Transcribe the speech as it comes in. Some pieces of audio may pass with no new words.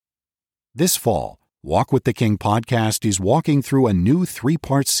This fall, Walk with the King podcast is walking through a new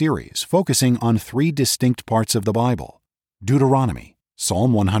 3-part series focusing on 3 distinct parts of the Bible: Deuteronomy,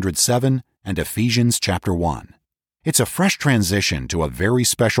 Psalm 107, and Ephesians chapter 1. It's a fresh transition to a very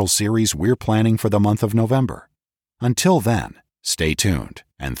special series we're planning for the month of November. Until then, stay tuned,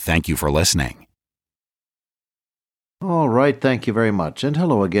 and thank you for listening. All right, thank you very much. And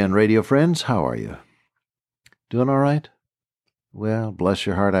hello again, radio friends. How are you? Doing all right? Well, bless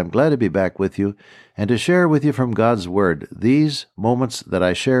your heart, I'm glad to be back with you and to share with you from God's Word. These moments that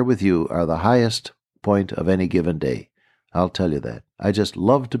I share with you are the highest point of any given day. I'll tell you that. I just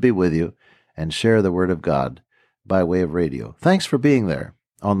love to be with you and share the Word of God by way of radio. Thanks for being there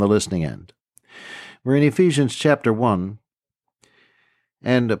on the listening end. We're in Ephesians chapter 1,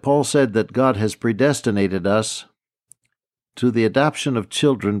 and Paul said that God has predestinated us to the adoption of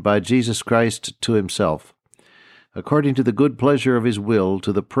children by Jesus Christ to himself, according to the good pleasure of his will,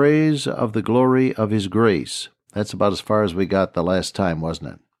 to the praise of the glory of his grace. That's about as far as we got the last time,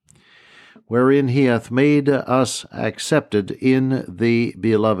 wasn't it? Wherein he hath made us accepted in the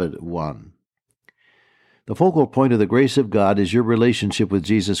Beloved One. The focal point of the grace of God is your relationship with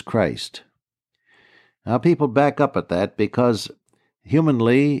Jesus Christ. Now, people back up at that because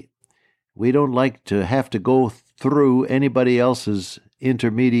humanly, we don't like to have to go through anybody else's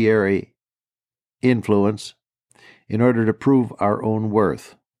intermediary influence in order to prove our own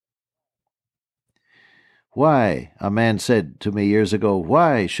worth. Why, a man said to me years ago,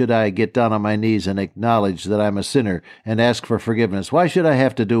 why should I get down on my knees and acknowledge that I'm a sinner and ask for forgiveness? Why should I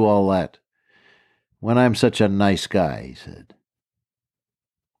have to do all that when I'm such a nice guy, he said.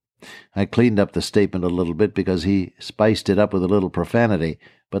 I cleaned up the statement a little bit because he spiced it up with a little profanity,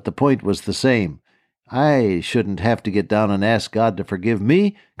 but the point was the same. I shouldn't have to get down and ask God to forgive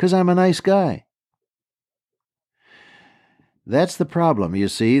me because I'm a nice guy. That's the problem, you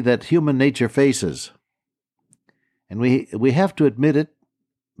see, that human nature faces. And we have to admit it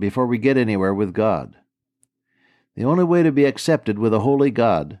before we get anywhere with God. The only way to be accepted with a holy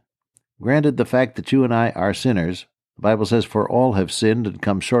God, granted the fact that you and I are sinners, the Bible says, for all have sinned and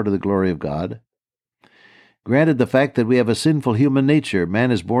come short of the glory of God. Granted the fact that we have a sinful human nature,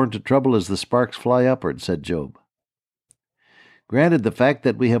 man is born to trouble as the sparks fly upward, said Job. Granted the fact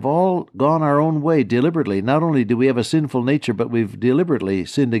that we have all gone our own way deliberately. Not only do we have a sinful nature, but we've deliberately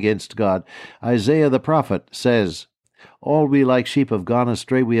sinned against God. Isaiah the prophet says, all we like sheep have gone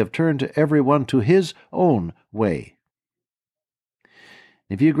astray. We have turned to every one to his own way.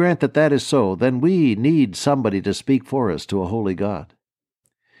 If you grant that that is so, then we need somebody to speak for us to a holy God.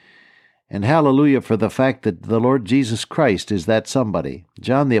 And hallelujah for the fact that the Lord Jesus Christ is that somebody.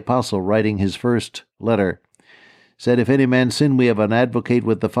 John the Apostle, writing his first letter, said, if any man sin, we have an advocate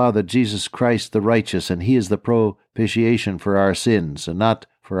with the Father, Jesus Christ the righteous, and he is the propitiation for our sins, and not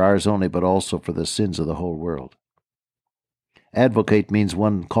for ours only, but also for the sins of the whole world. Advocate means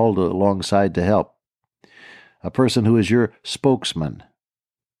one called alongside to help, a person who is your spokesman,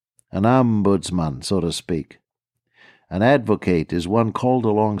 an ombudsman, so to speak. An advocate is one called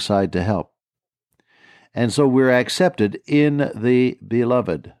alongside to help. And so we're accepted in the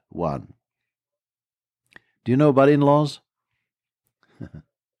Beloved One. Do you know about in-laws?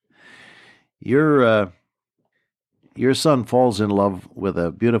 Your son falls in love with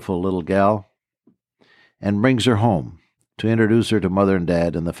a beautiful little gal and brings her home to introduce her to mother and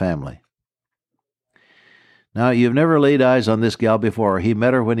dad and the family. Now, you've never laid eyes on this gal before. He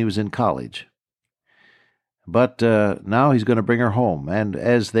met her when he was in college. But now he's going to bring her home. And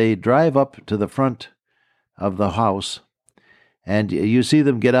as they drive up to the front of the house, and you see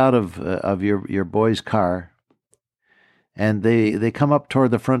them get out of your boy's car, and they come up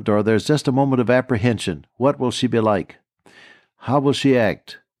toward the front door, there's just a moment of apprehension. What will she be like? How will she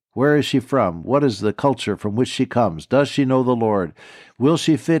act? Where is she from? What is the culture from which she comes? Does she know the Lord? Will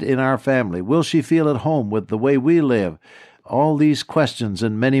she fit in our family? Will she feel at home with the way we live? All these questions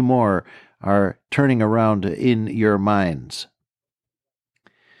and many more are turning around in your minds.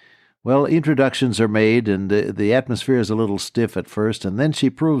 Well, introductions are made, and the atmosphere is a little stiff at first, and then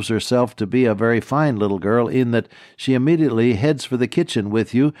she proves herself to be a very fine little girl in that she immediately heads for the kitchen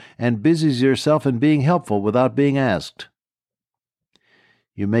with you and busies herself in being helpful without being asked.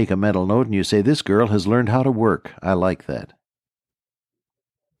 You make a mental note and you say, this girl has learned how to work. I like that.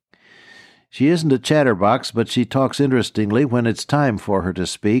 She isn't a chatterbox, but she talks interestingly when it's time for her to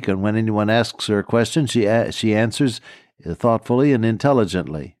speak, and when anyone asks her a question, she answers thoughtfully and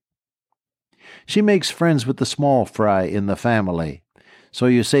intelligently. She makes friends with the small fry in the family. So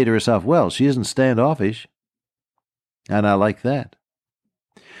you say to yourself, well, she isn't standoffish. And I like that.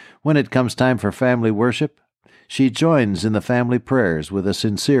 When it comes time for family worship, She joins in the family prayers with a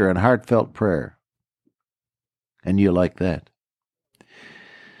sincere and heartfelt prayer. And you like that?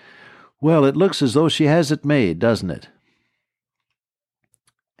 Well, it looks as though she has it made, doesn't it?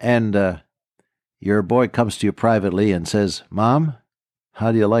 And your boy comes to you privately and says, "Mom,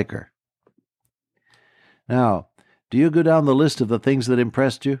 how do you like her?" Now, do you go down the list of the things that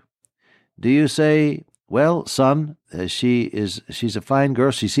impressed you? Do you say, "Well, son, she's a fine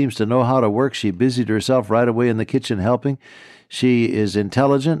girl. She seems to know how to work. She busied herself right away in the kitchen helping. She is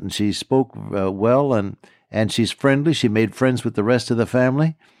intelligent, and she spoke well, and she's friendly. She made friends with the rest of the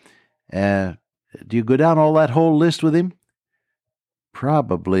family." Do you go down all that whole list with him?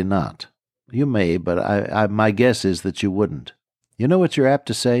 Probably not. You may, but my guess is that you wouldn't. You know what you're apt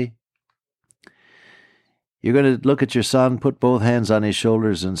to say? You're going to look at your son, put both hands on his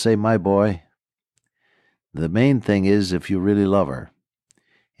shoulders, and say, "My boy, the main thing is if you really love her.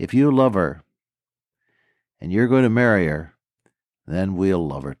 If you love her and you're going to marry her, then we'll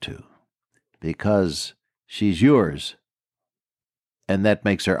love her too. Because she's yours, and that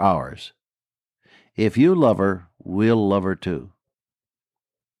makes her ours. If you love her, we'll love her too."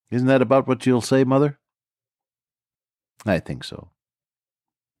 Isn't that about what you'll say, Mother? I think so.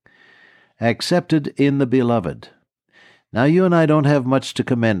 Accepted in the Beloved. Now you and I don't have much to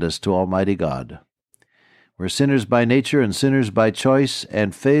commend us to Almighty God. We're sinners by nature and sinners by choice,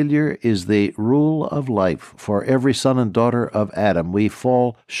 and failure is the rule of life for every son and daughter of Adam. We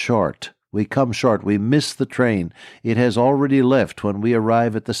fall short. We come short. We miss the train. It has already left when we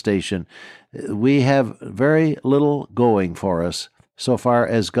arrive at the station. We have very little going for us so far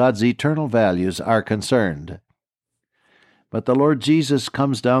as God's eternal values are concerned. But the Lord Jesus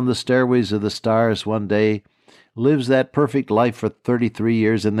comes down the stairways of the stars one day, lives that perfect life for 33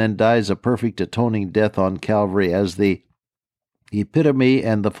 years, and then dies a perfect atoning death on Calvary as the epitome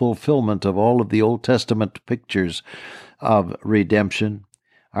and the fulfillment of all of the Old Testament pictures of redemption.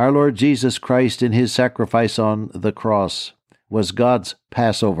 Our Lord Jesus Christ, in his sacrifice on the cross, was God's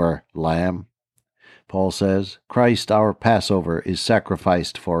Passover lamb. Paul says, Christ, our Passover, is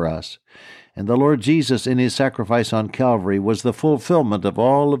sacrificed for us. And the Lord Jesus, in his sacrifice on Calvary, was the fulfillment of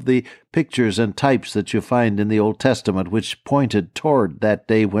all of the pictures and types that you find in the Old Testament, which pointed toward that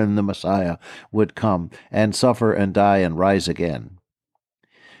day when the Messiah would come and suffer and die and rise again.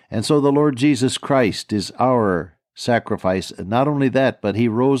 And so the Lord Jesus Christ is our sacrifice. Not only that, but he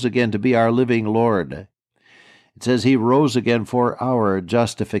rose again to be our living Lord. It says he rose again for our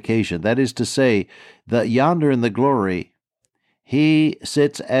justification. That is to say, that yonder in the glory, he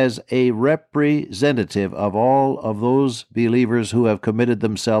sits as a representative of all of those believers who have committed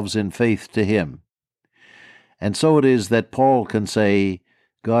themselves in faith to him. And so it is that Paul can say,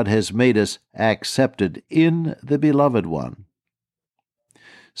 God has made us accepted in the Beloved One.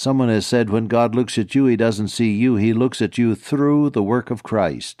 Someone has said, when God looks at you, he doesn't see you. He looks at you through the work of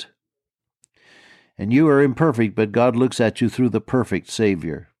Christ. And you are imperfect, but God looks at you through the perfect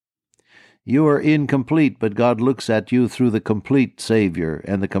Savior. You are incomplete, but God looks at you through the complete Savior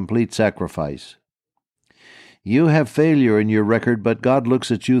and the complete sacrifice. You have failure in your record, but God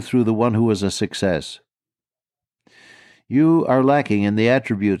looks at you through the one who was a success. You are lacking in the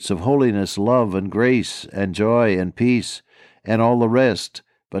attributes of holiness, love, and grace, and joy, and peace, and all the rest,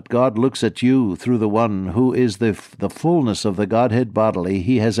 but God looks at you through the one who is the fullness of the Godhead bodily.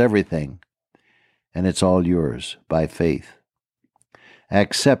 He has everything, and it's all yours by faith.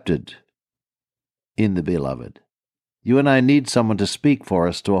 Accepted in the Beloved. You and I need someone to speak for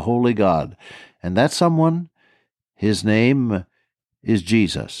us to a holy God, and that someone, his name is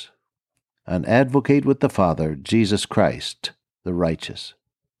Jesus, an advocate with the Father, Jesus Christ, the righteous.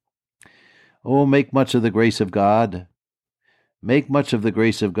 Oh, make much of the grace of God. Make much of the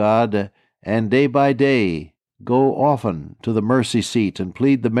grace of God, and day by day go often to the mercy seat and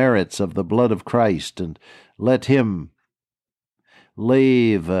plead the merits of the blood of Christ, and let him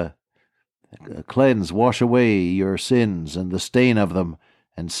cleanse, wash away your sins and the stain of them,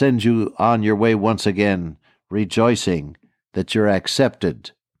 and send you on your way once again, rejoicing that you're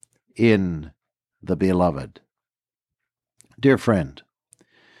accepted in the Beloved. Dear friend,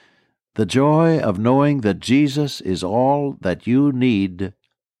 the joy of knowing that Jesus is all that you need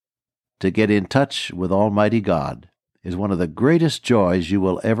to get in touch with Almighty God is one of the greatest joys you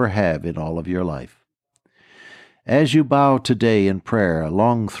will ever have in all of your life. As you bow today in prayer,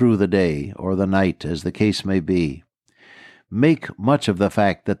 long through the day or the night, as the case may be, make much of the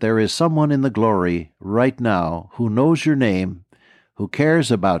fact that there is someone in the glory right now who knows your name, who cares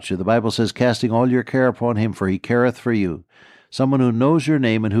about you. The Bible says, casting all your care upon him, for he careth for you. someone who knows your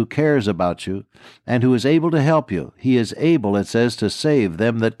name and who cares about you, and who is able to help you. He is able, it says, to save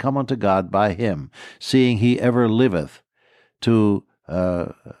them that come unto God by him, seeing he ever liveth to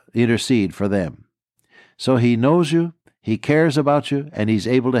intercede for them. So he knows you, he cares about you, and he's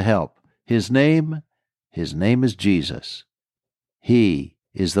able to help. His name is Jesus. He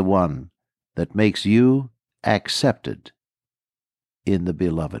is the one that makes you accepted in the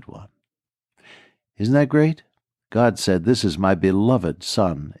Beloved One. Isn't that great? God said, "This is my beloved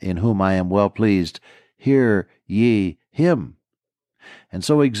Son, in whom I am well pleased. Hear ye him." And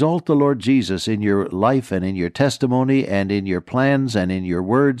so exalt the Lord Jesus in your life and in your testimony and in your plans and in your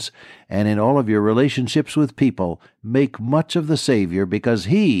words and in all of your relationships with people. Make much of the Savior, because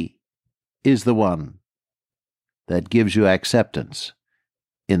he is the one that gives you acceptance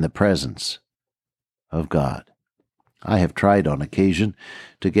in the presence of God. I have tried on occasion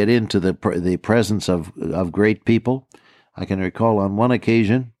to get into the presence of great people. I can recall on one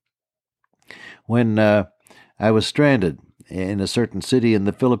occasion when I was stranded in a certain city in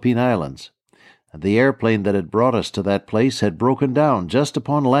the Philippine Islands. The airplane that had brought us to that place had broken down just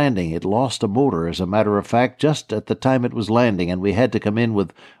upon landing. It lost a motor, as a matter of fact, just at the time it was landing, and we had to come in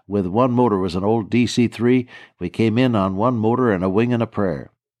with one motor. It was an old DC-3. We came in on one motor and a wing and a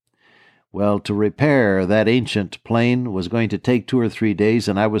prayer. Well, to repair that ancient plane was going to take 2 or 3 days,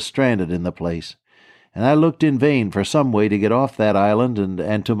 and I was stranded in the place. And I looked in vain for some way to get off that island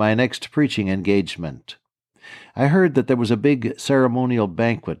and to my next preaching engagement. I heard that there was a big ceremonial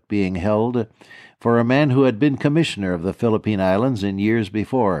banquet being held for a man who had been commissioner of the Philippine Islands in years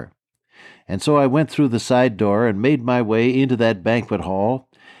before. And so I went through the side door and made my way into that banquet hall,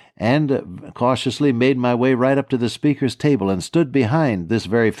 and cautiously made my way right up to the speaker's table and stood behind this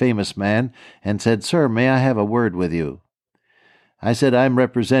very famous man and said, "Sir, may I have a word with you?" I said, "I'm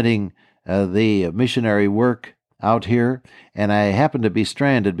representing the missionary work out here, and I happen to be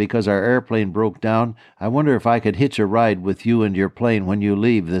stranded because our airplane broke down. I wonder if I could hitch a ride with you and your plane when you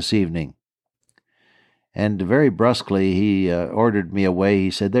leave this evening." And very brusquely he ordered me away. He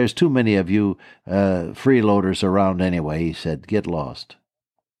said, "There's too many of you freeloaders around anyway." He said, "Get lost."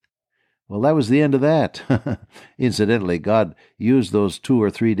 Well, that was the end of that. Incidentally, God used those 2 or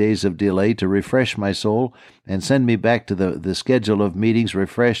 3 days of delay to refresh my soul and send me back to the schedule of meetings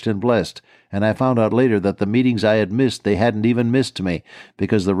refreshed and blessed. And I found out later that the meetings I had missed, they hadn't even missed me,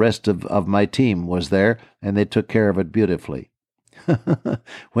 because the rest of my team was there, and they took care of it beautifully.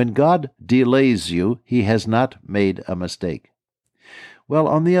 When God delays you, he has not made a mistake. Well,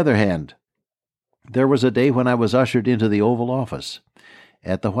 on the other hand, there was a day when I was ushered into the Oval Office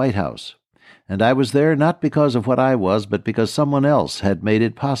at the White House. And I was there not because of what I was, but because someone else had made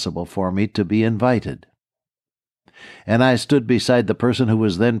it possible for me to be invited. And I stood beside the person who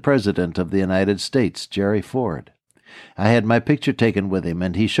was then President of the United States, Jerry Ford. I had my picture taken with him,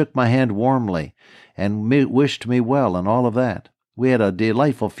 and he shook my hand warmly and wished me well and all of that. We had a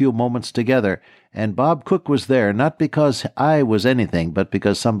delightful few moments together, and Bob Cook was there, not because I was anything, but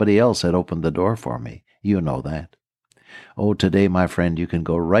because somebody else had opened the door for me. You know that. Oh, today, my friend, you can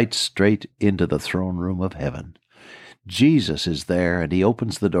go right straight into the throne room of heaven. Jesus is there, and he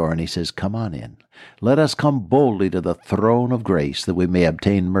opens the door, and he says, "Come on in. Let us come boldly to the throne of grace, that we may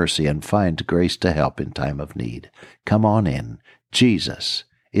obtain mercy and find grace to help in time of need." Come on in. Jesus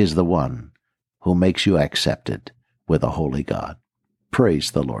is the one who makes you accepted with a holy God.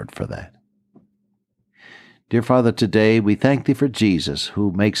 Praise the Lord for that. Dear Father, today we thank thee for Jesus,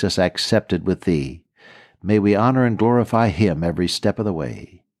 who makes us accepted with thee. May we honor and glorify him every step of the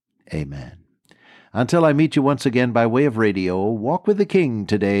way. Amen. Until I meet you once again by way of radio, walk with the King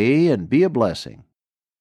today and be a blessing.